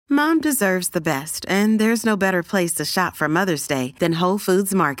Mom deserves the best, and there's no better place to shop for Mother's Day than Whole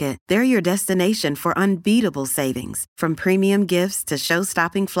Foods Market. They're your destination for unbeatable savings, from premium gifts to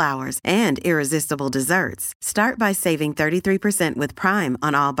show-stopping flowers and irresistible desserts. Start by saving 33% with Prime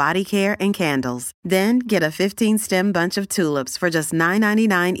on all body care and candles. Then get a 15-stem bunch of tulips for just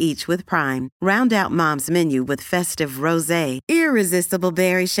 $9.99 each with Prime. Round out Mom's menu with festive rosé, irresistible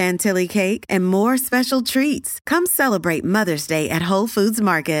berry chantilly cake, and more special treats. Come celebrate Mother's Day at Whole Foods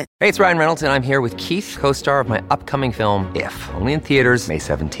Market. Hey, it's Ryan Reynolds, and I'm here with Keith, co-star of my upcoming film, If, only in theaters May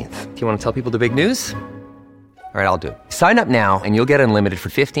 17th. Do you want to tell people the big news? All right, I'll do it. Sign up now and you'll get unlimited for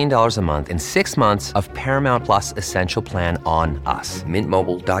 $15 a month and 6 months of Paramount Plus Essential Plan on us.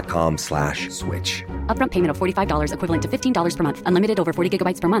 MintMobile.com/switch. Upfront payment of $45 equivalent to $15 per month. Unlimited over 40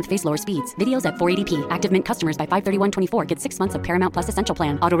 gigabytes per month. Face lower speeds. Videos at 480p. Active Mint customers by 531.24 get 6 months of Paramount Plus Essential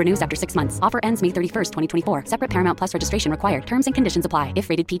Plan. Auto renews after 6 months. Offer ends May 31st, 2024. Separate Paramount Plus registration required. Terms and conditions apply if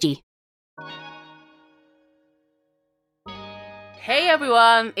rated PG. Hey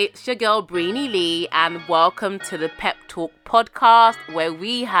everyone, it's your girl Breenie Lee, and welcome to the Pep Talk podcast, where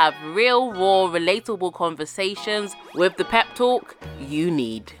we have real, raw, relatable conversations with the pep talk you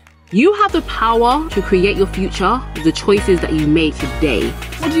need. You have the power to create your future with the choices that you make today.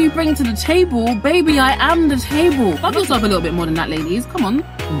 What do you bring to the table? Baby, I am the table. Love yourself a little bit more than that, ladies. Come on.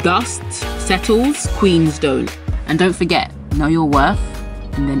 Dust settles, queens don't. And don't forget, know your worth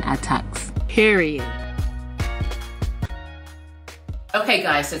and then add tax. Period. Okay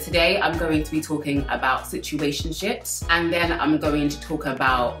guys, so today I'm going to be talking about situationships, and then I'm going to talk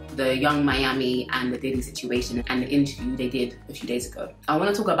about the Young Miami and the Diddy situation and the interview they did a few days ago. I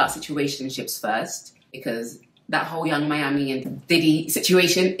want to talk about situationships first, because that whole Young Miami and Diddy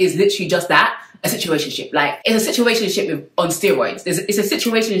situation is literally just that, a situationship. Like, it's a situationship on steroids. It's a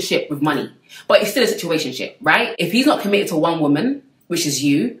situationship with money, but it's still a situationship, right? If he's not committed to one woman, which is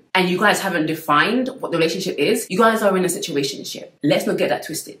you, and you guys haven't defined what the relationship is, you guys are in a situationship. Let's not get that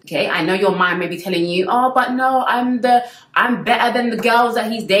twisted, okay? I know your mind may be telling you, oh, but no, I'm better than the girls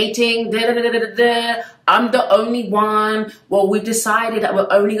that he's dating, I'm the only one. Well, we've decided that we're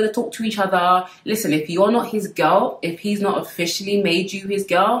only gonna talk to each other. Listen, if you're not his girl, if he's not officially made you his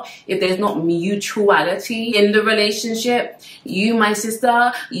girl, if there's not mutuality in the relationship, you, my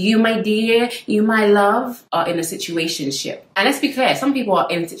sister, you, my dear, you, my love, are in a situationship. And let's be clear, some people are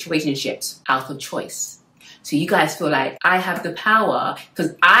in situationships out of choice. So you guys feel like I have the power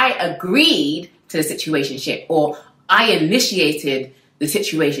because I agreed to the situationship, or I initiated the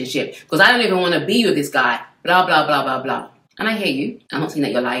situationship because I don't even want to be with this guy, blah, blah, blah, blah, blah. And I hear you. I'm not saying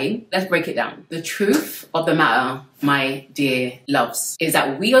that you're lying. Let's break it down. The truth of the matter, my dear loves, is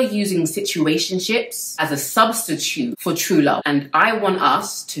that we are using situationships as a substitute for true love. And I want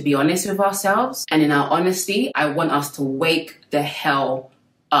us to be honest with ourselves. And in our honesty, I want us to wake the hell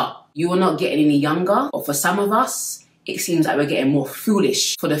up. You are not getting any younger, or for some of us, it seems like we're getting more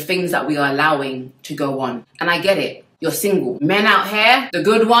foolish for the things that we are allowing to go on. And I get it. You're single. Men out here, the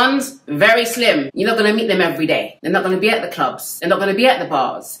good ones, very slim. You're not going to meet them every day. They're not going to be at the clubs. They're not going to be at the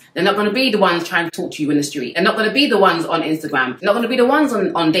bars. They're not going to be the ones trying to talk to you in the street. They're not going to be the ones on Instagram. They're not going to be the ones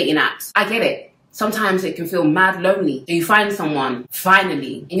on dating apps. I get it. Sometimes it can feel mad lonely. So you find someone,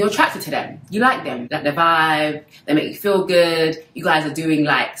 finally, and you're attracted to them. You like them. Like their vibe. They make you feel good. You guys are doing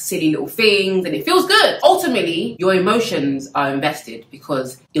like silly little things and it feels good. Ultimately, your emotions are invested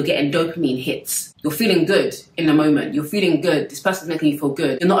because you're getting dopamine hits. You're feeling good in the moment. You're feeling good. This person's making you feel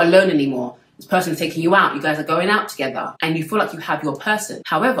good. You're not alone anymore. This person's taking you out. You guys are going out together and you feel like you have your person.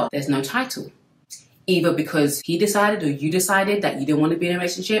 However, there's no title. Either because he decided or you decided that you didn't want to be in a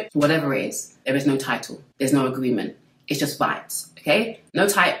relationship, whatever it is, there is no title. There's no agreement. It's just vibes, okay? No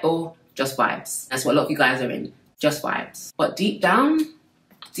title, just vibes. That's what a lot of you guys are in, just vibes. But deep down,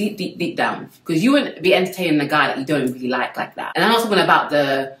 deep down, because you wouldn't be entertaining a guy that you don't really like that. And I'm not talking about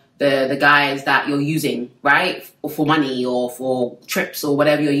the guys that you're using, right? Or for money or for trips or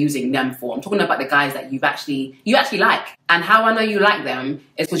whatever you're using them for. I'm talking about the guys that you actually like. And how I know you like them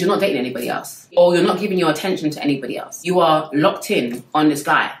is because you're not dating anybody else. Or you're not giving your attention to anybody else. You are locked in on this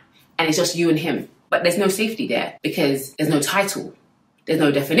guy. And it's just you and him. But there's no safety there because there's no title. There's no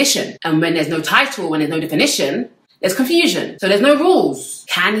definition. And when there's no title, when there's no definition, there's confusion. So there's no rules.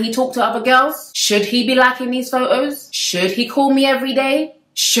 Can he talk to other girls? Should he be liking these photos? Should he call me every day?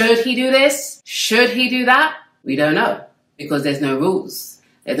 Should he do this? Should he do that? We don't know because there's no rules.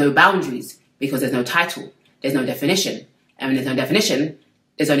 There's no boundaries because there's no title. There's no definition. And when there's no definition,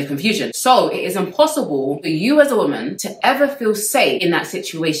 There's only confusion. So it is impossible for you as a woman to ever feel safe in that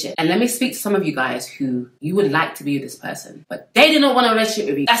situation. And let me speak to some of you guys who you would like to be with this person, but they do not want a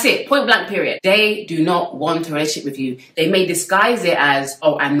relationship with you. That's it. Point blank period. They do not want a relationship with you. They may disguise it as,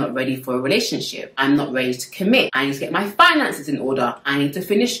 oh, I'm not ready for a relationship. I'm not ready to commit. I need to get my finances in order. I need to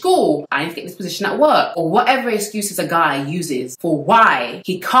finish school. I need to get this position at work. Or whatever excuses a guy uses for why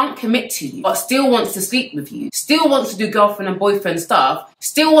he can't commit to you, but still wants to sleep with you, still wants to do girlfriend and boyfriend stuff,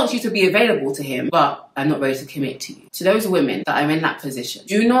 still wants you to be available to him, but I'm not ready to commit to you. To those women that are in that position,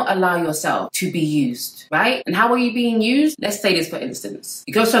 do not allow yourself to be used, right? And how are you being used? Let's say this for instance.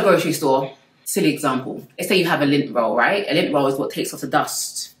 You go to a grocery store, silly example. Let's say you have a lint roll, right? A lint roll is what takes off the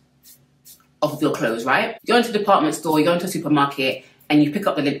dust off of your clothes, right? You go into a department store, you go into a supermarket, and you pick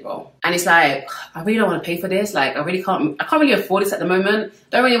up the lint roll. And it's like, I really don't want to pay for this. Like, I can't really afford this at the moment.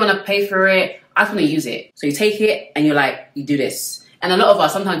 Don't really want to pay for it. I just want to use it. So you take it and you're like, you do this. And a lot of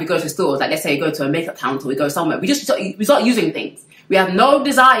us, sometimes we go to stores, like let's say you go to a makeup counter, we go somewhere, we start using things. We have no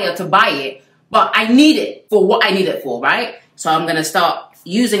desire to buy it, but I need it for what I need it for, right? So I'm going to start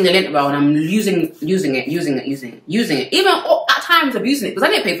using the lint roll and I'm using it. Even at times abusing it, because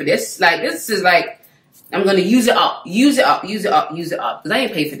I didn't pay for this. Like, this is like, I'm going to use it up. Because I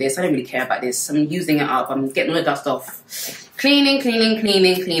didn't pay for this. I don't really care about this. I'm using it up. I'm getting all the dust off. Cleaning.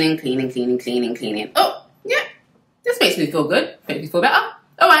 Oh, yeah. This makes me feel good. Makes me feel better.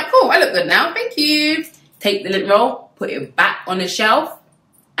 All right, cool. I look good now. Thank you. Take the lint roll, put it back on the shelf,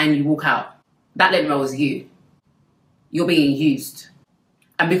 and you walk out. That lint roll is you. You're being used.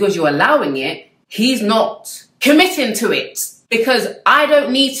 And because you're allowing it, he's not committing to it. Because I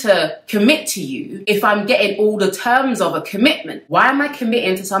don't need to commit to you if I'm getting all the terms of a commitment. Why am I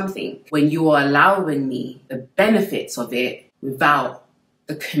committing to something when you are allowing me the benefits of it without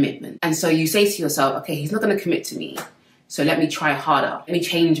the commitment? And so you say to yourself, okay, he's not going to commit to me, so let me try harder. Let me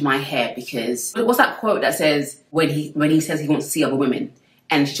change my hair, because what's that quote that says when he says he wants to see other women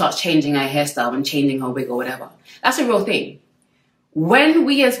and she starts changing her hairstyle and changing her wig or whatever? That's a real thing. When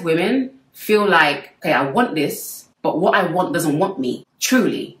we as women feel like, okay, I want this, but what I want doesn't want me,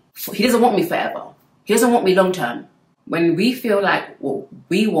 truly. He doesn't want me forever. He doesn't want me long term. When we feel like what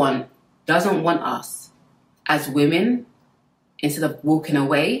we want doesn't want us, as women, instead of walking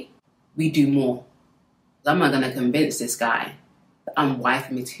away, we do more. I'm not going to convince this guy that I'm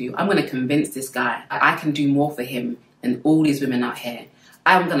wifing me too. I'm going to convince this guy that I can do more for him than all these women out here.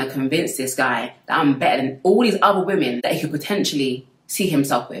 I'm going to convince this guy that I'm better than all these other women that he could potentially see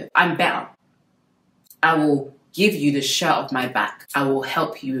himself with. I'm better. I will give you the shirt off my back. I will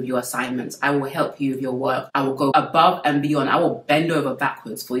help you with your assignments. I will help you with your work. I will go above and beyond. I will bend over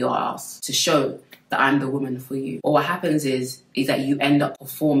backwards for your ass to show that I'm the woman for you. Or what happens is that you end up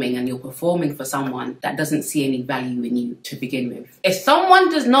performing, and you're performing for someone that doesn't see any value in you to begin with. If someone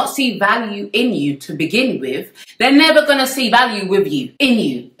does not see value in you to begin with, they're never gonna see value with you, in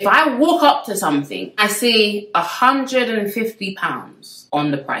you. If I walk up to something, I see £150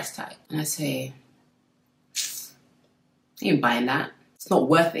 on the price tag, and I say, I ain't buying that. It's not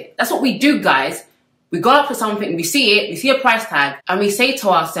worth it. That's what we do, guys. We go up to something, we see it, we see a price tag, and we say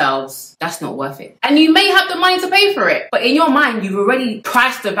to ourselves, that's not worth it. And you may have the money to pay for it, but in your mind, you've already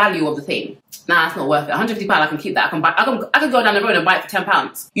priced the value of the thing. Nah, that's not worth it. £150, I can keep that. I can go down the road and buy it for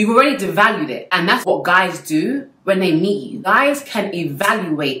 £10. You've already devalued it. And that's what guys do when they meet you. Guys can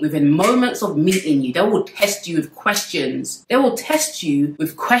evaluate within moments of meeting you. They will test you with questions. They will test you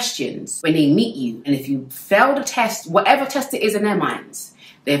with questions when they meet you. And if you fail the test, whatever test it is in their minds,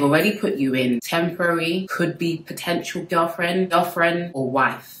 they've already put you in temporary, could be potential girlfriend or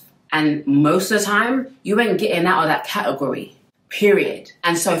wife. And most of the time, you ain't getting out of that category, period.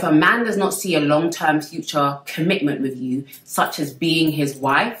 And so if a man does not see a long-term future commitment with you, such as being his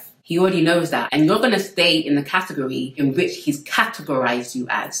wife, he already knows that. And you're going to stay in the category in which he's categorized you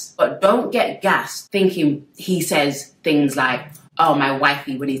as. But don't get gassed thinking he says things like, oh, my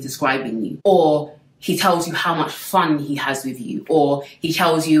wifey, when he's describing you. Or he tells you how much fun he has with you. Or he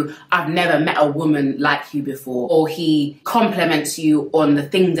tells you, I've never met a woman like you before. Or he compliments you on the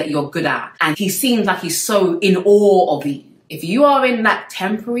things that you're good at. And he seems like he's so in awe of you. If you are in that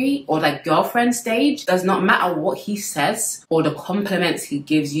temporary or like girlfriend stage, does not matter what he says or the compliments he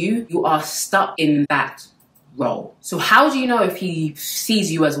gives you, you are stuck in that role. So how do you know if he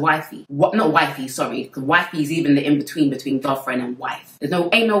sees you as wifey? Not wifey, sorry, because wifey is even the in-between between girlfriend and wife.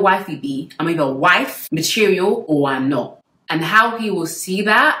 Ain't no wifey B. I'm either wife material or I'm not. And how he will see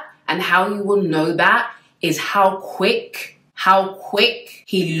that and how you will know that is how quick how quick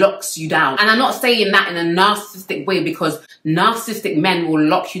he locks you down. And I'm not saying that in a narcissistic way, because narcissistic men will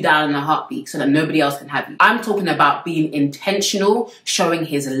lock you down in a heartbeat so that nobody else can have you. I'm talking about being intentional, showing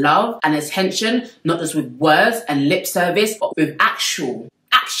his love and attention, not just with words and lip service, but with actual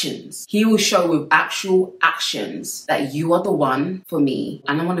actions. He will show with actual actions that you are the one for me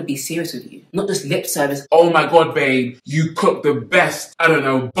and I want to be serious with you, not just lip service. Oh my God, babe, you cook the best, I don't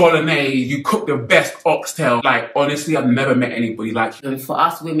know, bolognese, you cook the best oxtail. Like, honestly, I've never met anybody like you. And for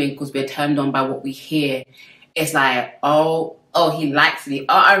us women, because we're turned on by what we hear, it's like, oh, he likes me.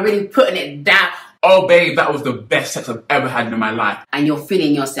 Oh, I'm really putting it down. Oh, babe, that was the best sex I've ever had in my life. And you're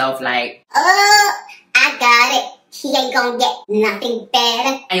feeling yourself like, oh, I got it. He ain't gonna get nothing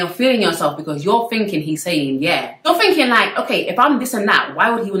better. And you're feeling yourself because you're thinking he's saying yeah. You're thinking like, okay, if I'm this and that, why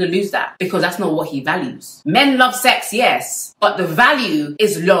would he want to lose that? Because that's not what he values. Men love sex, yes, but the value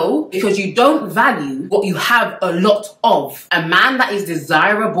is low because you don't value what you have a lot of. A man that is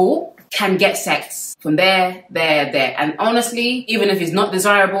desirable can get sex from there. And honestly, even if he's not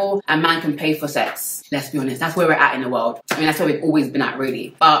desirable, a man can pay for sex. Let's be honest, that's where we're at in the world. I mean, that's where we've always been at,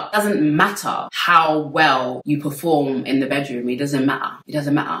 really. But it doesn't matter how well you perform in the bedroom. It doesn't matter. It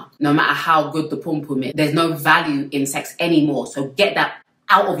doesn't matter. No matter how good the pum-pum is, there's no value in sex anymore. So get that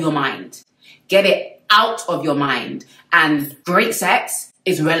out of your mind. Get it out of your mind. And great sex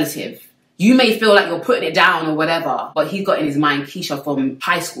is relative. You may feel like you're putting it down or whatever, but he's got in his mind Keisha from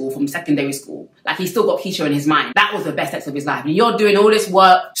high school, from secondary school. Like, he's still got Keisha in his mind. That was the best sex of his life. And you're doing all this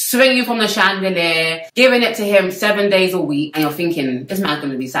work, swinging from the chandelier, giving it to him 7 days a week, and you're thinking, this man's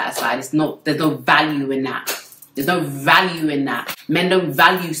going to be satisfied. There's no value in that. There's no value in that. Men don't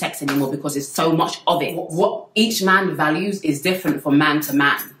value sex anymore because there's so much of it. What each man values is different from man to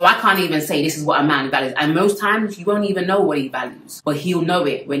man. So I can't even say this is what a man values. And most times you won't even know what he values. But he'll know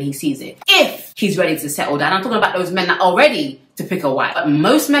it when he sees it. If he's ready to settle down. I'm talking about those men that are ready to pick a wife. But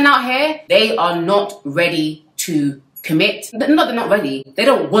most men out here, they are not ready to commit. No, they're not ready. They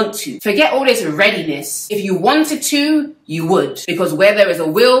don't want to. Forget all this readiness. If you wanted to, you would. Because where there is a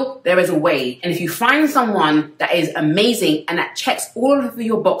will, there is a way. And if you find someone that is amazing and that checks all of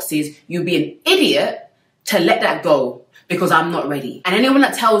your boxes, you'd be an idiot to let that go because I'm not ready. And anyone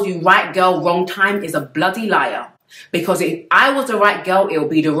that tells you right girl, wrong time is a bloody liar. Because if I was the right girl, it will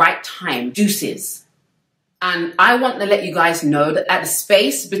be the right time. Deuces. And I want to let you guys know that at the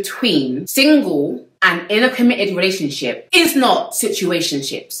space between single and in a committed relationship is not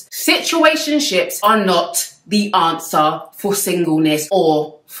situationships. Situationships are not the answer for singleness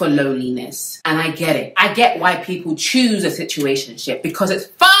or for loneliness. And I get it. I get why people choose a situationship because it's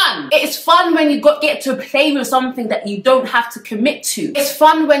fun. It's fun when you get to play with something that you don't have to commit to. It's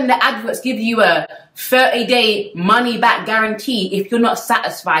fun when the adverts give you a 30-day money-back guarantee if you're not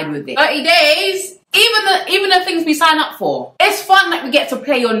satisfied with it. 30 days? Even the things we sign up for. It's fun that we get to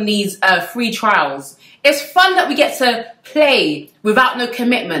play on these free trials. It's fun that we get to play without no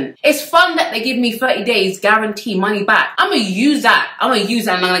commitment. It's fun that they give me 30 days guarantee money back. I'm going to use that. And I'm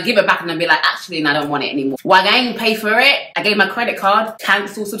going to give it back and then be like, actually, I don't want it anymore. Why I ain't pay for it? I gave my credit card,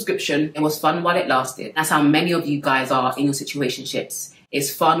 cancel subscription. It was fun while it lasted. That's how many of you guys are in your situationships.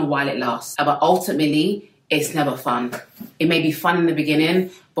 It's fun while it lasts. But ultimately, it's never fun. It may be fun in the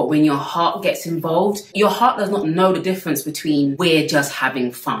beginning, but when your heart gets involved, your heart does not know the difference between we're just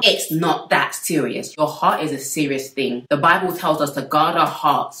having fun. It's not that serious. Your heart is a serious thing. The Bible tells us to guard our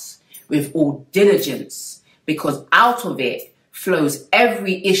hearts with all diligence because out of it flows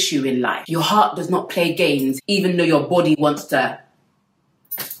every issue in life. Your heart does not play games, even though your body wants to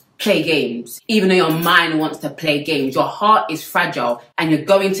play games. Even though your mind wants to play games, your heart is fragile and you're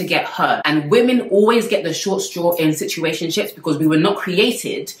going to get hurt. And women always get the short straw in situationships because we were not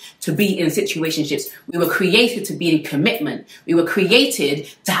created to be in situationships. We were created to be in commitment. We were created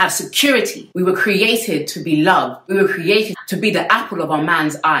to have security. We were created to be loved. We were created to be the apple of our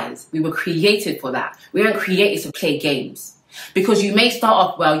man's eyes. We were created for that. We weren't created to play games. Because you may start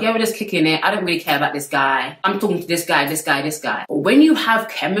off, well, yeah, we're just kicking it. I don't really care about this guy. I'm talking to this guy. But when you have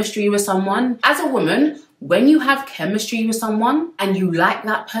chemistry with someone, as a woman, when you have chemistry with someone and you like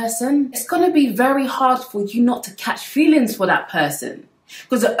that person, it's going to be very hard for you not to catch feelings for that person.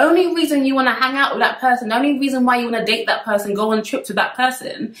 Because the only reason you want to hang out with that person, the only reason why you want to date that person, go on trips with that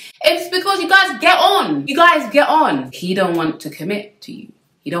person, is because you guys get on. You guys get on. He don't want to commit to you.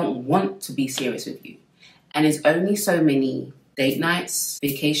 He don't want to be serious with you. And there's date nights,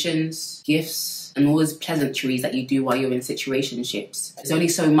 vacations, gifts, and all those pleasantries that you do while you're in situationships. There's only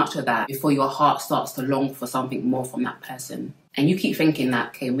so much of that before your heart starts to long for something more from that person. And you keep thinking that,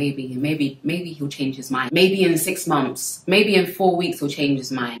 okay, maybe he'll change his mind. Maybe in 6 months, maybe in 4 weeks he'll change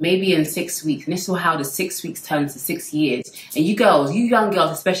his mind. Maybe in 6 weeks. And this is how the 6 weeks turns to 6 years. And you girls, you young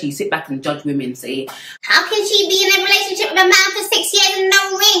girls especially, you sit back and judge women and say, how can she be in a relationship with a man for 6 years and no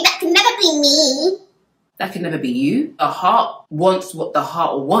ring? That could never be me. That could never be you. The heart wants what the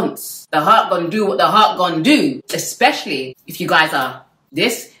heart wants. The heart gonna do what the heart gonna do. Especially if you guys are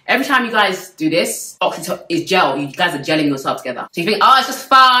this. Every time you guys do this, oxytocin is gel. You guys are gelling yourself together. So you think, oh, it's just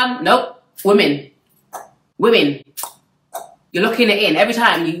fun. Nope. Women, you're locking it in. Every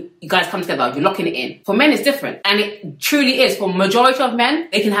time you guys come together, you're locking it in. For men, it's different. And it truly is. For majority of men,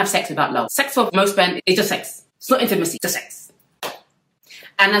 they can have sex without love. Sex for most men is just sex. It's not intimacy, just sex.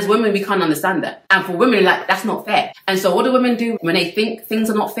 And as women, we can't understand that. And for women, like, that's not fair. And so what do women do when they think things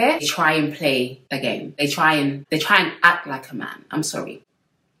are not fair? They try and play a game. They try and act like a man. I'm sorry,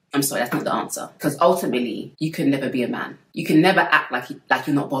 that's not the answer. Because ultimately, you can never be a man. You can never act like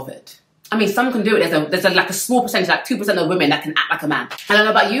you're not bothered. I mean, some can do it. There's like a small percentage, like 2% of women that can act like a man. I don't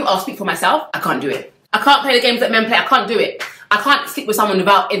know about you. I'll speak for myself. I can't do it. I can't play the games that men play. I can't do it. I can't sleep with someone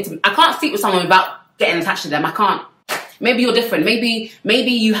without getting attached to them. I can't. Maybe you're different.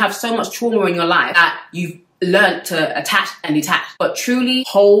 Maybe you have so much trauma in your life that you've learned to attach and detach. But truly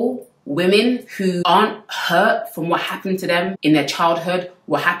whole women who aren't hurt from what happened to them in their childhood,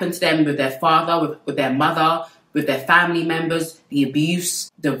 what happened to them with their father, with their mother, with their family members, the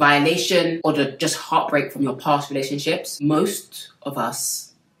abuse, the violation, or the just heartbreak from your past relationships. Most of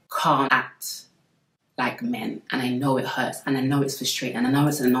us can't act like men. And I know it hurts. And I know it's frustrating. And I know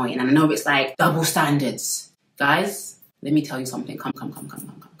it's annoying. And I know it's like double standards. Guys, let me tell you something. Come.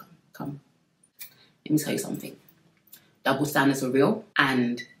 Let me tell you something. Double standards are real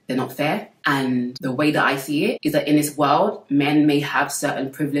and they're not fair. And the way that I see it is that in this world, men may have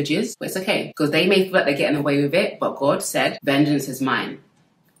certain privileges, but it's okay because they may feel like they're getting away with it. But God said, vengeance is mine.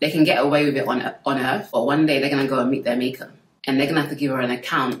 They can get away with it on earth, but one day they're going to go and meet their maker. And they're going to have to give her an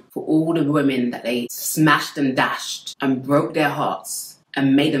account for all the women that they smashed and dashed and broke their hearts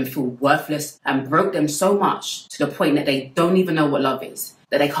and made them feel worthless and broke them so much to the point that they don't even know what love is,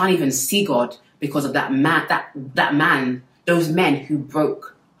 that they can't even see God because of that man, those men who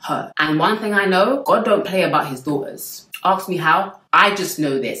broke her. And one thing I know, God don't play about his daughters. Ask me how? I just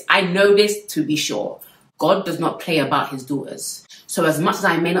know this. I know this to be sure. God does not play about his daughters. So as much as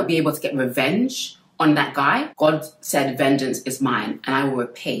I may not be able to get revenge on that guy, God said, vengeance is mine and I will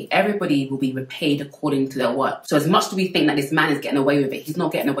repay. Everybody will be repaid according to their work. So as much as we think that this man is getting away with it, he's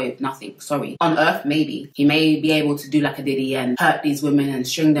not getting away with nothing. Sorry. On earth, maybe. He may be able to do like a Diddy and hurt these women and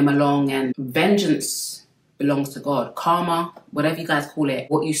string them along, and vengeance belongs to God. Karma, whatever you guys call it,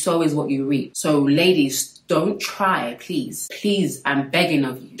 what you sow is what you reap. So ladies, don't try, please. Please, I'm begging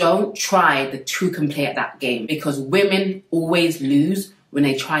of you. Don't try the two can play at that game, because women always lose when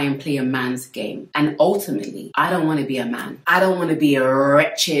they try and play a man's game. And ultimately, I don't want to be a man. I don't want to be a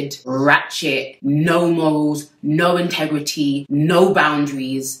wretched, ratchet, no morals, no integrity, no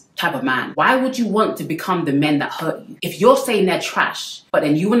boundaries type of man. Why would you want to become the men that hurt you? If you're saying they're trash, but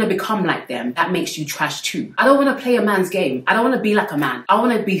then you want to become like them, that makes you trash too. I don't want to play a man's game. I don't want to be like a man. I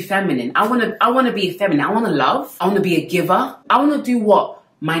want to be feminine. I want to be feminine. I want to love. I want to be a giver. I want to do what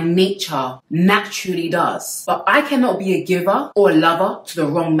my nature naturally does. But I cannot be a giver or a lover to the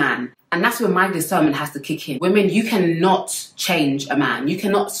wrong man. And that's where my discernment has to kick in. Women, you cannot change a man. You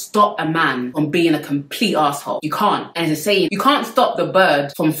cannot stop a man from being a complete asshole. You can't. And as a saying, you can't stop the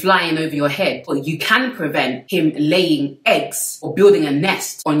bird from flying over your head, but you can prevent him laying eggs or building a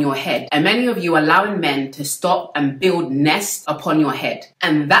nest on your head. And many of you are allowing men to stop and build nests upon your head.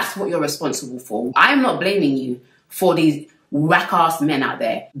 And that's what you're responsible for. I am not blaming you for these whack-ass men out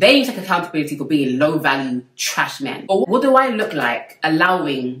there. They need to take accountability for being low-value trash men. But what do I look like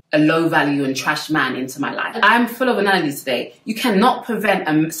allowing a low-value and trash man into my life? I'm full of analogies today. You cannot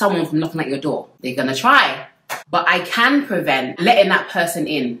prevent someone from knocking at your door. They're gonna try. But I can prevent letting that person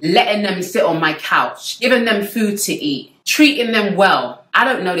in, letting them sit on my couch, giving them food to eat, treating them well. I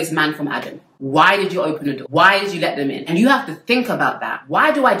don't know this man from Adam. Why did you open the door? Why did you let them in? And you have to think about that.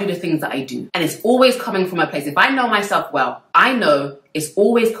 Why do I do the things that I do? And it's always coming from a place. If I know myself well, I know it's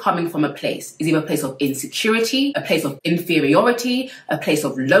always coming from a place. It's either a place of insecurity, a place of inferiority, a place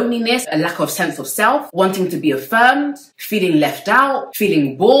of loneliness, a lack of sense of self, wanting to be affirmed, feeling left out,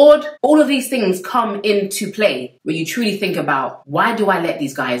 feeling bored. All of these things come into play when you truly think about, why do I let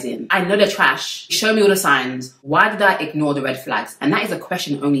these guys in? I know they're trash. Show me all the signs. Why did I ignore the red flags? And that is a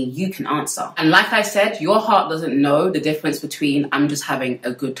question only you can answer. better. And like I said, your heart doesn't know the difference between I'm just having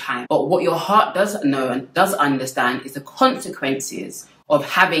a good time. But what your heart does know and does understand is the consequences of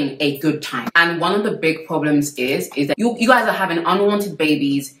having a good time. And one of the big problems is that you guys are having unwanted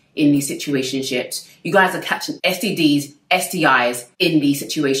babies in these situationships. You guys are catching STDs, STIs in these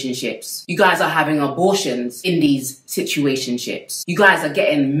situationships. You guys are having abortions in these situationships. You guys are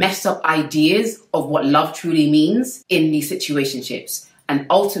getting messed up ideas of what love truly means in these situationships. And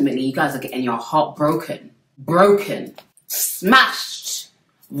ultimately, you guys are getting your heart broken, smashed,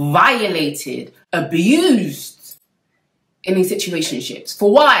 violated, abused in these situationships.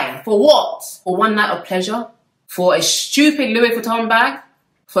 For why? For what? For one night of pleasure? For a stupid Louis Vuitton bag?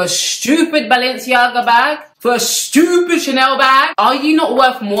 For a stupid Balenciaga bag? For a stupid Chanel bag? Are you not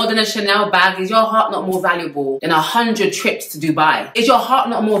worth more than a Chanel bag? Is your heart not more valuable than 100 trips to Dubai? Is your heart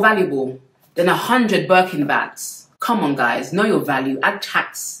not more valuable than 100 Birkin bags? Come on, guys. Know your value. Add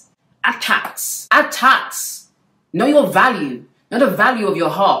tax. Add tax. Add tax. Know your value. Know the value of your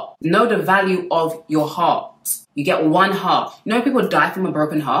heart. Know the value of your heart. You get one heart. You know people die from a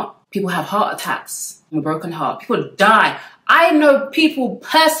broken heart? People have heart attacks from a broken heart. People die. I know people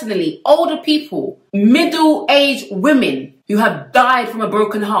personally, older people, middle-aged women who have died from a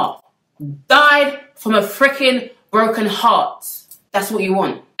broken heart. Died from a freaking broken heart. That's what you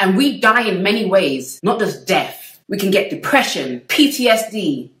want. And we die in many ways, not just death. We can get depression,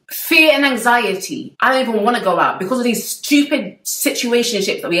 PTSD, fear and anxiety. I don't even want to go out because of these stupid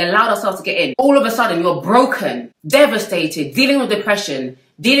situationships that we allowed ourselves to get in. All of a sudden, you're broken, devastated, dealing with depression,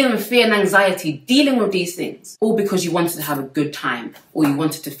 dealing with fear and anxiety, dealing with these things, all because you wanted to have a good time or you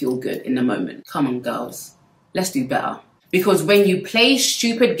wanted to feel good in the moment. Come on, girls. Let's do better. Because when you play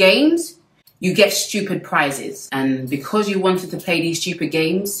stupid games, you get stupid prizes. And because you wanted to play these stupid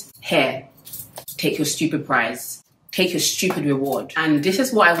games, here, take your stupid prize. Take your stupid reward. And this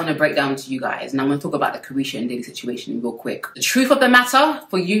is what I want to break down to you guys. And I'm going to talk about the Caresha and Diddy situation real quick. The truth of the matter,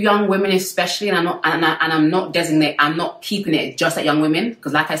 for you young women especially, and I'm not keeping it just at young women,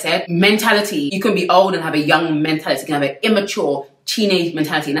 because like I said, mentality, you can be old and have a young mentality. You can have an immature teenage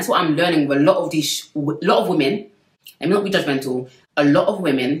mentality. And that's what I'm learning with a lot of women. Let me not be judgmental. A lot of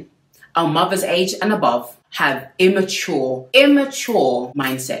women, our mother's age and above, have immature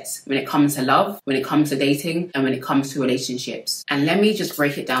mindsets when it comes to love, when it comes to dating, and when it comes to relationships. And let me just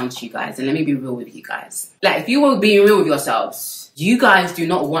break it down to you guys, and let me be real with you guys. Like, if you were being real with yourselves, you guys do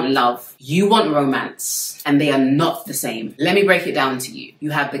not want love. You want romance, and they are not the same. Let me break it down to you.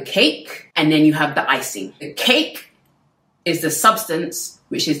 You have the cake, and then you have the icing. The cake is the substance,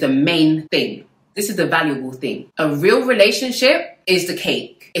 which is the main thing. This is the valuable thing. A real relationship is the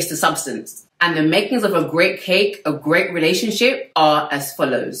cake. It's the substance. And the makings of a great cake, a great relationship, are as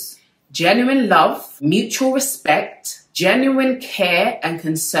follows. Genuine love, mutual respect, genuine care and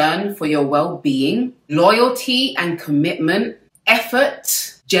concern for your well-being, loyalty and commitment,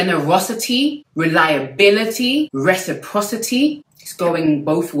 effort, generosity, reliability, reciprocity, it's going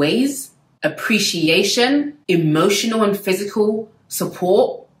both ways, appreciation, emotional and physical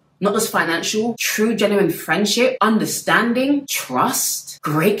support, not just financial, true genuine friendship, understanding, trust,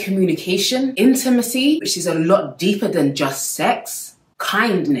 great communication, intimacy, which is a lot deeper than just sex,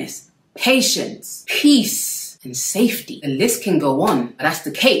 kindness, patience, peace, and safety. The list can go on. That's the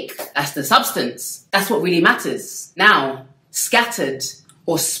cake. That's the substance. That's what really matters. Now, scattered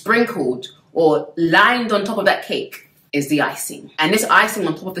or sprinkled or lined on top of that cake is the icing. And this icing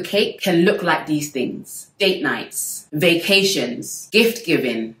on top of the cake can look like these things. Date nights, vacations, gift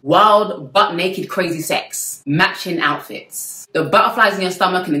giving, wild butt naked crazy sex, matching outfits, the butterflies in your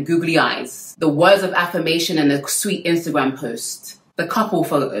stomach and the googly eyes, the words of affirmation and the sweet Instagram post, the couple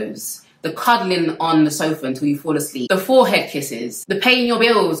photos, the cuddling on the sofa until you fall asleep, the forehead kisses, the paying your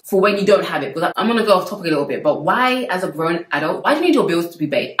bills for when you don't have it. Because I'm going to go off topic a little bit, but why as a grown adult, why do you need your bills to be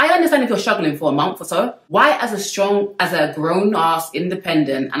paid? I understand if you're struggling for a month or so. Why as a grown-ass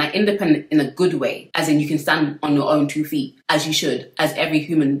independent, and independent in a good way, as in you can stand on your own 2 feet, as you should, as every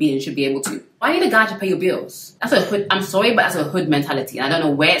human being should be able to. Why need a guy to pay your bills? That's a hood, I'm sorry, but that's a hood mentality. And I don't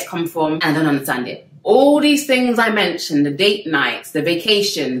know where it's come from, and I don't understand it. All these things I mentioned, the date nights, the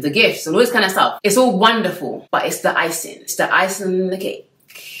vacations, the gifts, and all this kind of stuff, it's all wonderful, but it's the icing. It's the icing on the cake.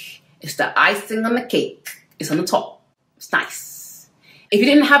 It's the icing on the cake. It's on the top. It's nice. If you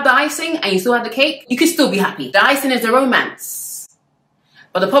didn't have the icing and you still had the cake, you could still be happy. The icing is the romance.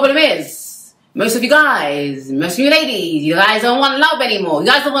 But the problem is, most of you guys, most of you ladies, you guys don't want love anymore. You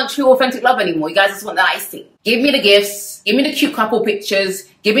guys don't want true, authentic love anymore. You guys just want the icing. Give me the gifts. Give me the cute couple pictures.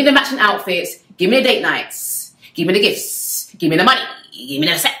 Give me the matching outfits. Give me the date nights. Give me the gifts. Give me the money. Give me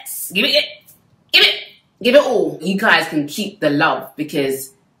the sex. Give me it. Give it. Give it all. You guys can keep the love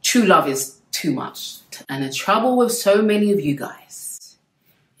because true love is too much. And the trouble with so many of you guys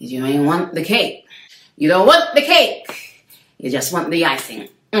is you ain't want the cake. You don't want the cake. You just want the icing.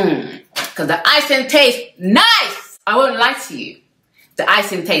 Because the icing tastes nice. I won't lie to you. The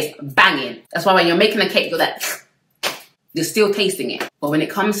icing tastes banging. That's why when you're making a cake, you're still tasting it. But when it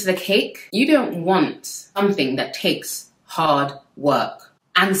comes to the cake, you don't want something that takes hard work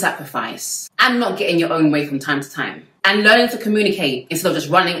and sacrifice and not getting your own way from time to time. And learning to communicate instead of just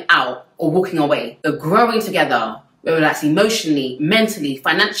running out or walking away. The growing together, whether that's emotionally, mentally,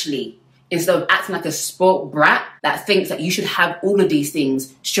 financially, instead of acting like a spoiled brat that thinks that you should have all of these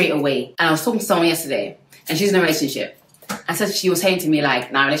things straight away. And I was talking to someone yesterday, and she's in a relationship. And so she was saying to me,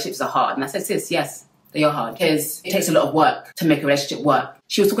 like, nah, relationships are hard. And I said, sis, yes, they are hard. Because it takes a lot of work to make a relationship work.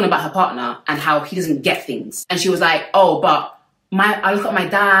 She was talking about her partner and how he doesn't get things. And she was like, oh, but I look at my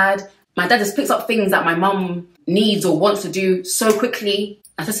dad. My dad just picks up things that my mum needs or wants to do so quickly.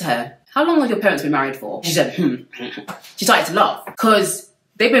 I said to her, how long have your parents been married for? She said, She started to laugh. Because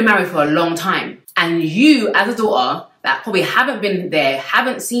they've been married for a long time. And you, as a daughter, that probably haven't been there,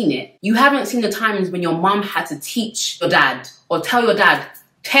 haven't seen it. You haven't seen the times when your mum had to teach your dad or tell your dad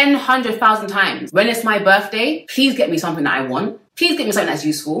 10, 100,000 times, when it's my birthday, please get me something that I want. Please get me something that's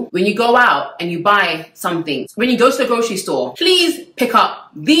useful. When you go out and you buy something, when you go to the grocery store, please pick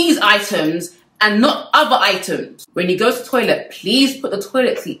up these items and not other items. When you go to the toilet, please put the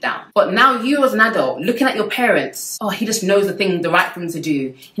toilet seat down. But now you as an adult, looking at your parents, oh, he just knows the right thing to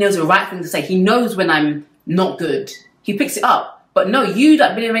do. He knows the right thing to say. He knows when I'm not good. He picks it up. But no, you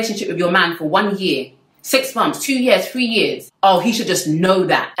that been in a relationship with your man for 1 year, 6 months, 2 years, 3 years. Oh, he should just know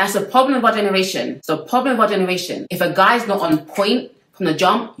that. That's a problem of our generation. It's a problem of our generation. If a guy's not on point from the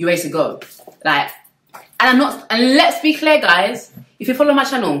jump, you're ready to go. And let's be clear, guys. If you follow my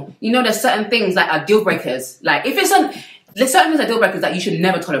channel, you know there's certain things that are deal breakers. There's certain things that are deal breakers that you should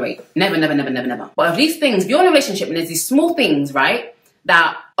never tolerate. Never, never, never, never, never. But if these things, if you're in a relationship and there's these small things, right,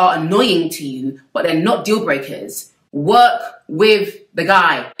 that are annoying to you, but they're not deal breakers, work with the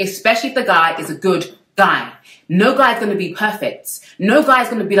guy, especially if the guy is a good guy. No guy's going to be perfect. No guy's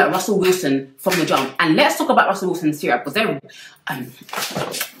going to be like Russell Wilson from the jump. And let's talk about Russell Wilson's here, because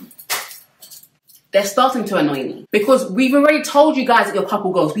they're starting to annoy me. Because we've already told you guys that your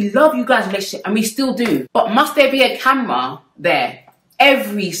couple goals. We love you guys' relationship, and we still do. But must there be a camera there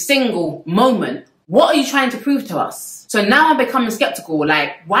every single moment? What are you trying to prove to us? So now I'm becoming skeptical.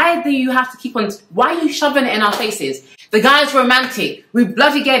 Why do you have to keep on... Why are you shoving it in our faces? The guy's romantic. We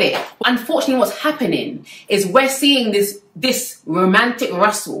bloody get it. Unfortunately, what's happening is we're seeing this romantic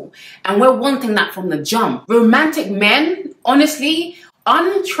Russell, and we're wanting that from the jump. Romantic men, honestly,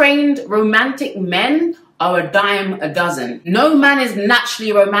 untrained romantic men are a dime a dozen. No man is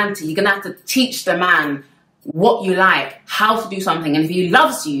naturally romantic. You're going to have to teach the man what you like, how to do something. And if he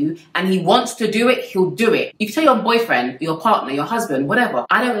loves you and he wants to do it, he'll do it. You can tell your boyfriend, your partner, your husband, whatever,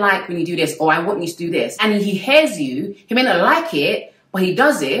 I don't like when you do this, or I want you to do this. And he hears you, he may not like it, but he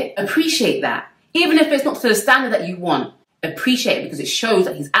does it. Appreciate that. Even if it's not to the standard that you want, appreciate it, because it shows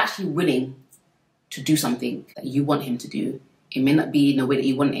that he's actually willing to do something that you want him to do. It may not be in the way that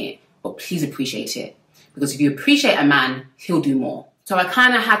you want it, but please appreciate it. Because if you appreciate a man, he'll do more. So I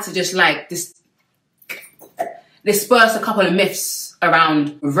kind of had to just disperse a couple of myths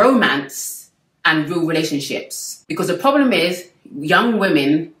around romance and real relationships. Because the problem is, young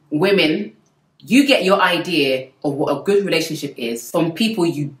women, you get your idea of what a good relationship is from people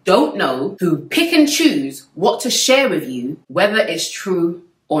you don't know, who pick and choose what to share with you, whether it's true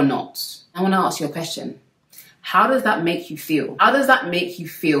or not. I want to ask you a question. How does that make you feel? How does that make you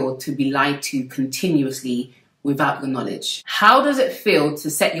feel to be lied to continuously without your knowledge? How does it feel to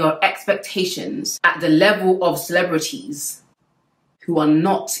set your expectations at the level of celebrities who are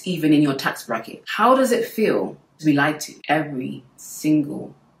not even in your tax bracket? How does it feel to be lied to every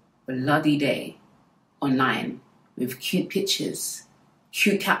single bloody day online with cute pictures,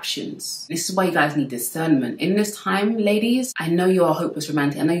 cute captions? This is why you guys need discernment. In this time, ladies, I know you're a hopeless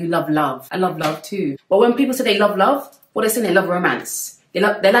romantic. I know you love love. I love love too. But when people say they love love, what they're saying, they love romance. They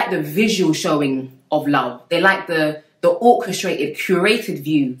like the visual showing of love. They like the orchestrated, curated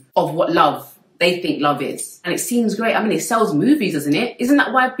view of what love, they think love is. And it seems great. I mean, it sells movies, doesn't it? Isn't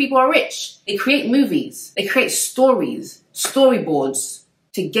that why people are rich? They create movies. They create stories, storyboards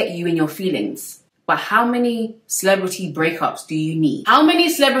to get you in your feelings. But how many celebrity breakups do you need? How many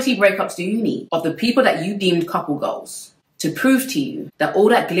celebrity breakups do you need of the people that you deemed couple goals to prove to you that all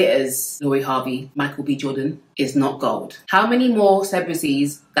that glitters, Lori Harvey, Michael B. Jordan, is not gold? How many more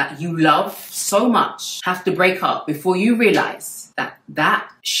celebrities that you love so much have to break up before you realize that that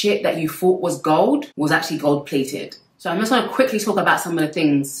shit that you thought was gold was actually gold plated? So I'm just going to quickly talk about some of the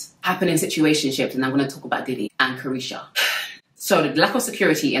things happening in situationships, and I'm going to talk about Diddy and Carisha. So the lack of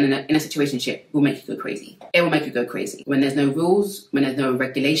security in a situationship will make you go crazy. It will make you go crazy. When there's no rules, when there's no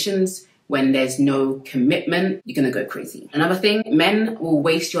regulations, when there's no commitment, you're going to go crazy. Another thing, men will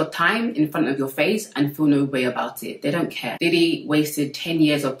waste your time in front of your face and feel no way about it. They don't care. Diddy wasted 10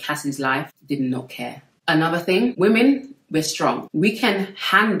 years of Cassie's life, did not care. Another thing, women, we're strong. We can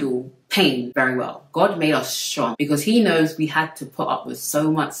handle pain very well. God made us strong because he knows we had to put up with so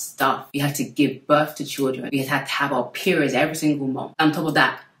much stuff. We had to give birth to children. We had to have our periods every single month. On top of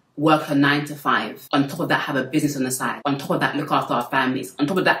that, work a 9 to 5. On top of that, have a business on the side. On top of that, look after our families. On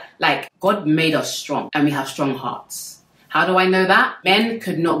top of that, like, God made us strong and we have strong hearts. How do I know that? Men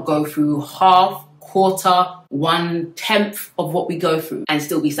could not go through half, quarter, 1/10 of what we go through and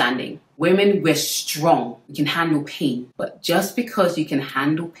still be standing. Women, we're strong. We can handle pain. But just because you can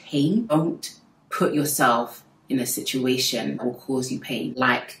handle pain, don't put yourself in a situation that will cause you pain,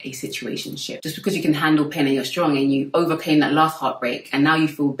 like a situationship. Just because you can handle pain and you're strong and you overcame that last heartbreak and now you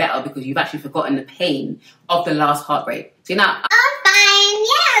feel better because you've actually forgotten the pain of the last heartbreak. So now, Oh,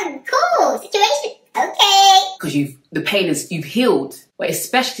 fine. Yeah, cool. Situation. Okay. because you've healed. But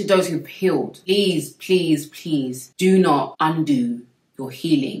especially those who've healed, please, please, please do not undo your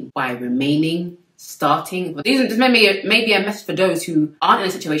healing by remaining, starting. But this may be a message for those who aren't in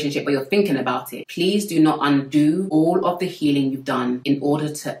a situationship but you're thinking about it. Please do not undo all of the healing you've done in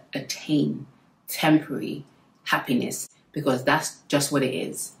order to attain temporary happiness, because that's just what it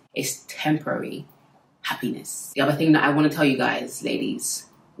is. It's temporary happiness. The other thing that I want to tell you guys, ladies,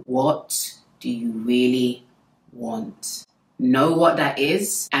 what do you really want? Know what that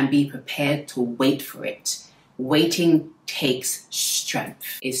is and be prepared to wait for it. Waiting takes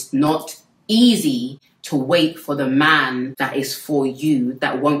strength. It's not easy to wait for the man that is for you,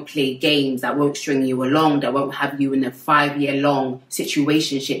 that won't play games, that won't string you along, that won't have you in a 5-year-long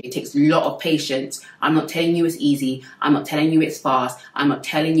situationship. It takes a lot of patience. I'm not telling you it's easy. I'm not telling you it's fast. I'm not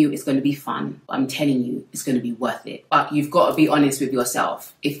telling you it's going to be fun. I'm telling you it's going to be worth it. But you've got to be honest with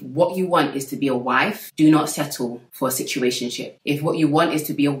yourself. If what you want is to be a wife, do not settle for a situationship. If what you want is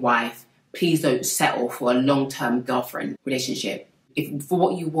to be a wife, please don't settle for a long-term girlfriend relationship. If for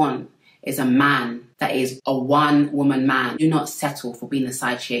what you want is a man that is a one-woman man, do not settle for being a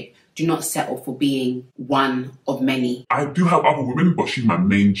side chick. Do not settle for being one of many. I do have other women, but she's my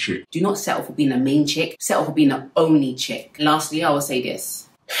main chick. Do not settle for being a main chick. Settle for being the only chick. Lastly, I will say this.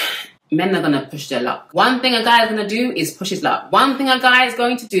 Men are going to push their luck. One thing a guy is going to do is push his luck. One thing a guy is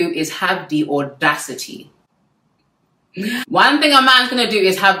going to do is have the audacity. One thing a man's going to do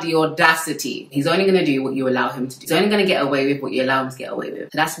is have the audacity. He's only going to do what you allow him to do. He's only going to get away with what you allow him to get away with.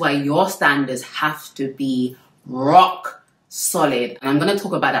 So that's why your standards have to be rock solid. And I'm going to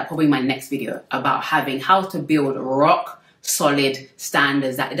talk about that probably in my next video, about how to build rock solid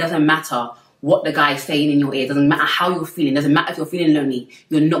standards, that it doesn't matter what the guy is saying in your ear. It doesn't matter how you're feeling. It doesn't matter if you're feeling lonely.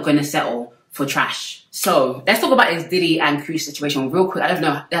 You're not going to settle for trash. So let's talk about this Diddy and Carisha situation real quick. I don't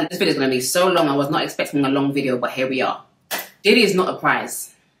know, this video is going to be so long. I was not expecting a long video, but here we are. Diddy is not a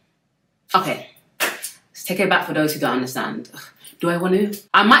prize. Okay, let's take it back for those who don't understand. Do I want to?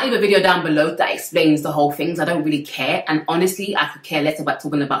 I might leave a video down below that explains the whole thing. I don't really care. And honestly, I could care less about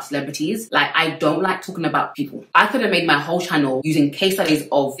talking about celebrities. Like, I don't like talking about people. I could have made my whole channel using case studies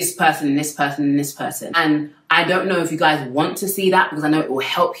of this person and this person and this person. And I don't know if you guys want to see that, because I know it will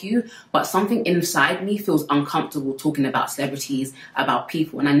help you. But something inside me feels uncomfortable talking about celebrities, about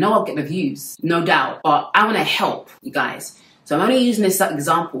people. And I know I'll get the views, no doubt. But I want to help you guys. So I'm only using this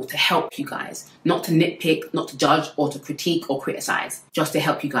example to help you guys, not to nitpick, not to judge or to critique or criticize, just to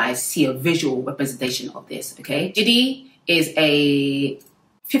help you guys see a visual representation of this, okay? Diddy is a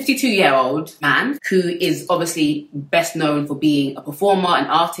 52-year-old man who is obviously best known for being a performer, an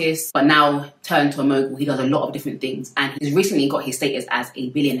artist, but now turned to a mogul. He does a lot of different things, and he's recently got his status as a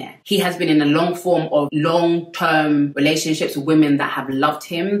billionaire. He has been in a long form of long-term relationships with women that have loved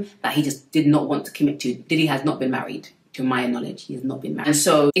him, that he just did not want to commit to. Diddy has not been married. To my knowledge, he has not been married. And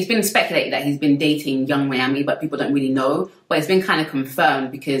so it's been speculated that he's been dating Young Miami, but people don't really know. But it's been kind of confirmed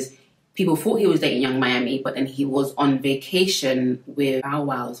because people thought he was dating Young Miami, but then he was on vacation with Bow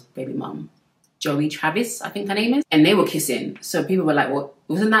Wow's baby mum, Joey Travis, I think her name is. And they were kissing. So people were like, well,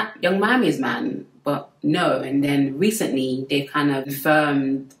 wasn't that Young Miami's man? But no. And then recently they kind of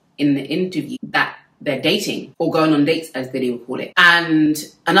confirmed in the interview that they're dating, or going on dates, as Diddy would call it. And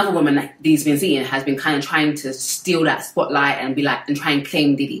another woman that Diddy's been seeing has been kind of trying to steal that spotlight and be like, and try and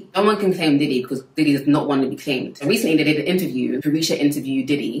claim Diddy. No one can claim Diddy because Diddy does not want to be claimed. So recently they did an interview, Carisha interviewed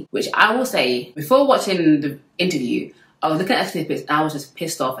Diddy, which I will say, before watching the interview, I was looking at snippets and I was just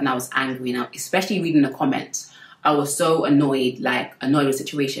pissed off and I was angry now, especially reading the comments. I was so annoyed with the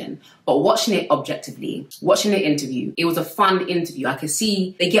situation. But watching it objectively, watching the interview, it was a fun interview. I could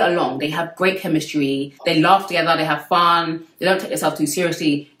see they get along. They have great chemistry. They laugh together. They have fun. They don't take themselves too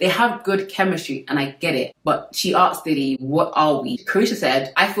seriously. They have good chemistry, and I get it. But she asked Diddy, what are we? Caresha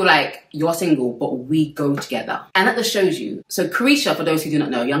said, I feel like you're single, but we go together. And that just shows you. So Caresha, for those who do not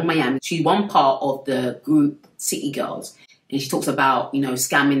know, Young Miami, she's one part of the group City Girls. And she talks about,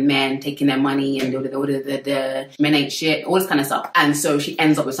 scamming men, taking their money, and the men ain't shit, all this kind of stuff. And so she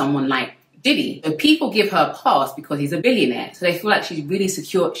ends up with someone like Diddy. So people give her a pass because he's a billionaire. So they feel like she really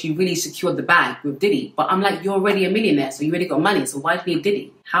secured the bag with Diddy. But I'm like, you're already a millionaire, so you already got money. So why do you need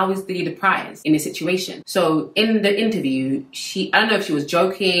Diddy? How is Diddy the prize in this situation? So in the interview, I don't know if she was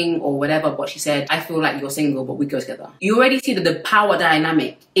joking or whatever, but she said, I feel like you're single, but we go together. You already see the power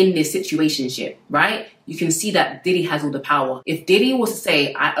dynamic in this situationship, right? You can see that Diddy has all the power. If Diddy was to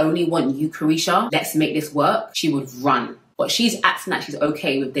say, I only want you, Caresha, let's make this work, she would run. But she's acting like she's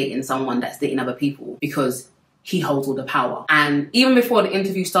okay with dating someone that's dating other people because he holds all the power. And even before the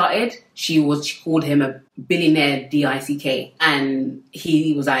interview started, she called him a billionaire DICK. And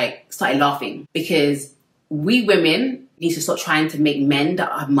he was started laughing because we women need to stop trying to make men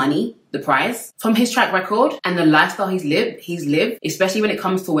that have money the prize. From his track record and the lifestyle he's lived, especially when it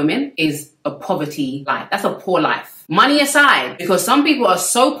comes to women, is a poverty life. That's a poor life. Money aside, because some people are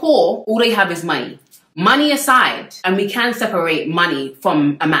so poor, all they have is money. Money aside, and we can separate money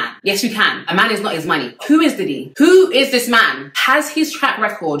from a man. Yes, we can. A man is not his money. Who is Diddy? Who is this man? Has his track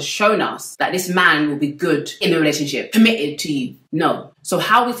record shown us that this man will be good in a relationship, committed to you? No. So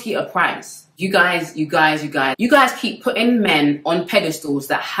how is he a prize? You guys keep putting men on pedestals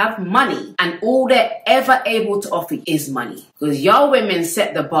that have money, and all they're ever able to offer is money. Because y'all women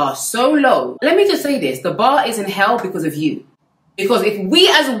set the bar so low. Let me just say this, the bar is in hell because of you. Because if we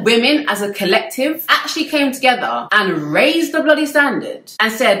as women, as a collective, actually came together and raised the bloody standard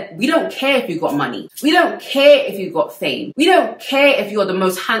and said, we don't care if you got money. We don't care if you got fame. We don't care if you're the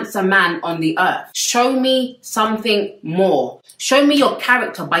most handsome man on the earth. Show me something more. Show me your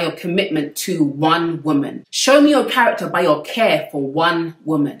character by your commitment to one woman. Show me your character by your care for one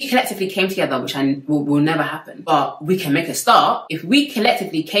woman. We collectively came together, which will never happen. But we can make a start. If we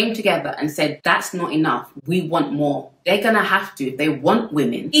collectively came together and said, that's not enough, we want more. They're gonna have to, if they want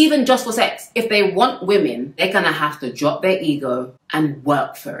women, even just for sex, if they want women, they're gonna have to drop their ego and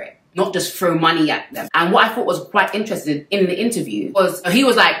work for it, not just throw money at them. And what I thought was quite interesting in the interview was, he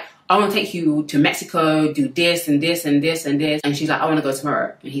was like, I want to take you to Mexico, do this and this and this and this. And she's like, I want to go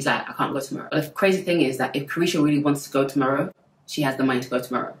tomorrow. And he's like, I can't go tomorrow. But the crazy thing is that if Caresha really wants to go tomorrow, she has the money to go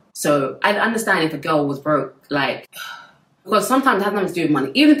tomorrow. So I'd understand if a girl was broke, because sometimes it has nothing to do with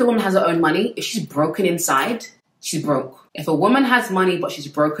money. Even if the woman has her own money, if she's broken inside, she's broke. If a woman has money but she's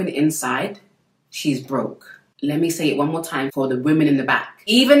broken inside, she's broke. Let me say it one more time for the women in the back.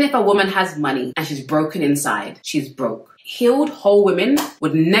 Even if a woman has money and she's broken inside, she's broke. Healed, whole women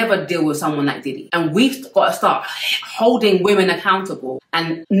would never deal with someone like Diddy. And we've got to start holding women accountable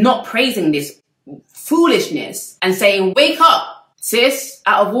and not praising this foolishness and saying, wake up, sis.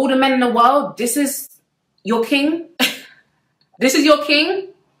 Out of all the men in the world, this is your king. This is your king.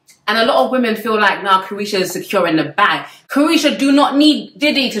 And a lot of women feel like, nah, Caresha is securing the bag. Caresha do not need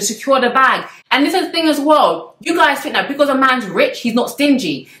Diddy to secure the bag. And this is the thing as well. You guys think that because a man's rich, he's not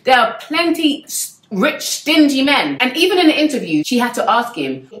stingy. There are plenty rich, stingy men. And even in the interview, she had to ask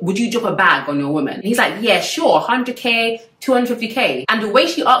him, would you drop a bag on your woman? And he's like, yeah, sure, 100K, 250K. And the way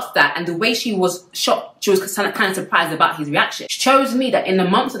she asked that and the way she was shocked, she was kind of surprised about his reaction, shows me that in the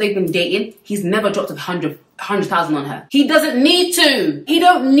months that they've been dating, he's never dropped 100,000 on her. He doesn't need to. He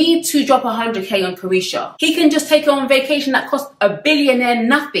don't need to drop 100K on Caresha. He can just take her on vacation that costs a billionaire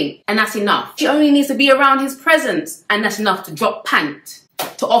nothing, and that's enough. She only needs to be around his presence, and that's enough to drop pant,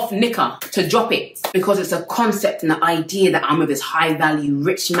 to off knicker, to drop it, because it's a concept and the idea that I'm with this high value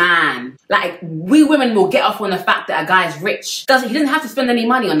rich man. Like, we women will get off on the fact that a guy is rich. He doesn't have to spend any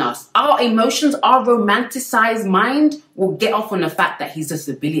money on us. Our emotions, our romanticized mind will get off on the fact that he's just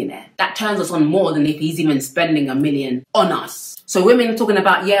a billionaire. That turns us on more than if he's even spending $1 million on us. So women talking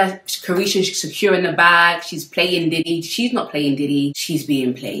about, yeah, Caresha's securing the bag, she's playing Diddy. She's not playing Diddy, she's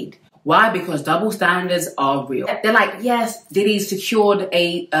being played. Why? Because double standards are real. They're like, yes, Diddy's secured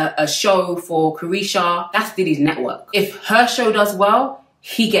a show for Caresha. That's Diddy's network. If her show does well,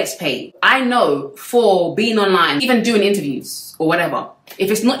 he gets paid. I know for being online, even doing interviews or whatever,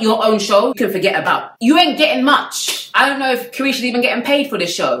 if it's not your own show, you can forget about. You ain't getting much. I don't know if Caresha's even getting paid for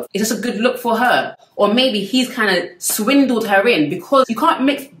this show. It's just a good look for her. Or maybe he's kind of swindled her in, because you can't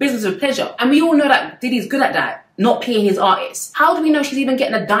mix business with pleasure. And we all know that Diddy's good at that. not paying his artists. How do we know she's even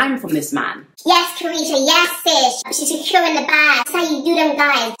getting a dime from this man? Yes, Carisha, yes, sis. She's securing the bag. That's how you do them,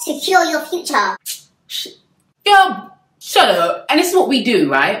 guys. Secure your future. Girl, shut up. And this is what we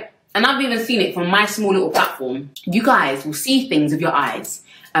do, right? And I've even seen it from my small little platform. You guys will see things with your eyes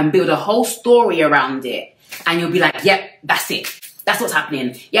and build a whole story around it. And you'll be like, yep, that's it. That's what's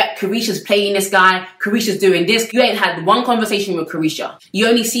happening. Yep, Carisha's playing this guy. Carisha's doing this. You ain't had one conversation with Carisha. You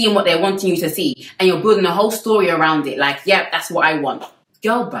only seeing what they're wanting you to see. And you're building a whole story around it. Like, yep, that's what I want.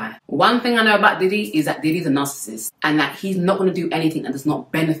 Girl, bye. One thing I know about Diddy is that Diddy's a narcissist and that he's not going to do anything that does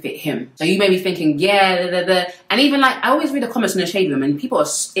not benefit him. So you may be thinking, yeah, and even like, I always read the comments in the shade room and people are,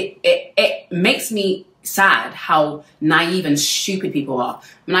 it makes me sad how naive and stupid people are.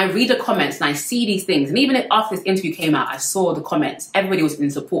 When I read the comments and I see these things, and even after this interview came out, I saw the comments, everybody was in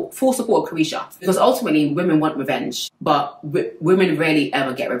support, full support of Carisha. Because ultimately, women want revenge, but women rarely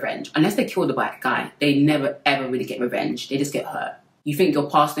ever get revenge. Unless they kill the black guy, they never ever really get revenge. They just get hurt. You think you're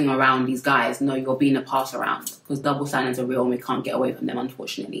passing around these guys. No, you're being a pass around because double standards are real and we can't get away from them,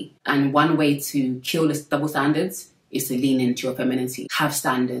 unfortunately. And one way to kill this double standards is to lean into your femininity. Have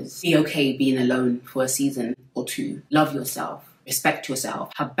standards. Be okay being alone for a season or two. Love yourself. Respect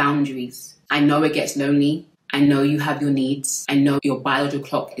yourself. Have boundaries. I know it gets lonely. I know you have your needs. I know your biological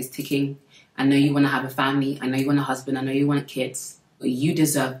clock is ticking. I know you want to have a family. I know you want a husband. I know you want kids. But you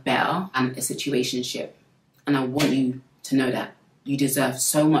deserve better and a situationship. And I want you to know that. You deserve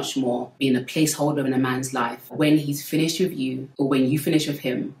so much more being a placeholder in a man's life. When he's finished with you or when you finish with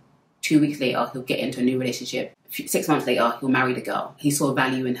him, 2 weeks later, he'll get into a new relationship. 6 months later, he'll marry the girl. He saw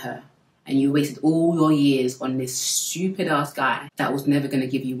value in her. And you wasted all your years on this stupid-ass guy that was never going to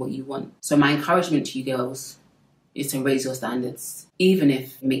give you what you want. So my encouragement to you girls is to raise your standards, even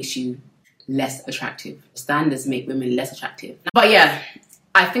if it makes you less attractive. Standards make women less attractive. But yeah,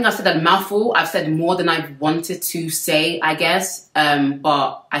 I think I've said a mouthful. I've said more than I've wanted to say, I guess.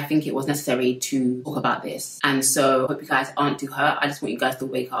 But I think it was necessary to talk about this. And so I hope you guys aren't too hurt. I just want you guys to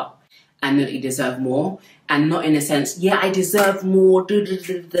wake up and know that you deserve more. And not in a sense, yeah, I deserve more.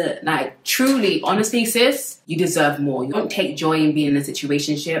 Like, truly, honestly, sis, you deserve more. You don't take joy in being in a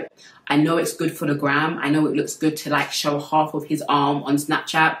situationship. I know it's good for the gram. I know it looks good to like show half of his arm on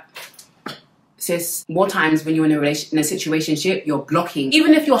Snapchat. Sis, more times when you're in a situationship, you're blocking.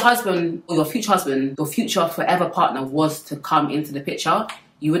 Even if your husband or your future forever partner was to come into the picture,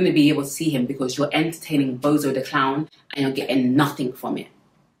 you wouldn't be able to see him because you're entertaining Bozo the Clown and you're getting nothing from it.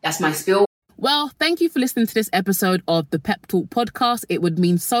 That's my spiel. Well, thank you for listening to this episode of the Pep Talk podcast. It would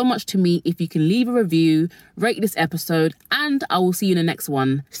mean so much to me if you can leave a review, rate this episode, and I will see you in the next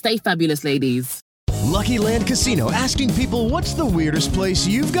one. Stay fabulous, ladies. Lucky Land Casino, asking people, what's the weirdest place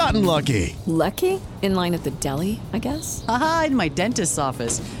you've gotten lucky? Lucky? In line at the deli, I guess? Aha, in my dentist's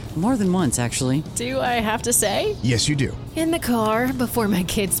office. More than once, actually. Do I have to say? Yes, you do. In the car before my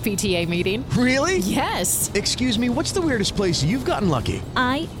kids' PTA meeting. Really? Yes. Excuse me, what's the weirdest place you've gotten lucky?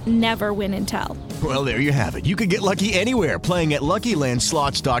 I never win and tell. Well, there you have it. You can get lucky anywhere, playing at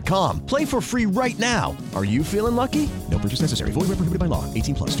LuckyLandSlots.com. Play for free right now. Are you feeling lucky? No purchase necessary. Void where prohibited by law.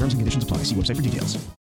 18+. Terms and conditions apply. See website for details.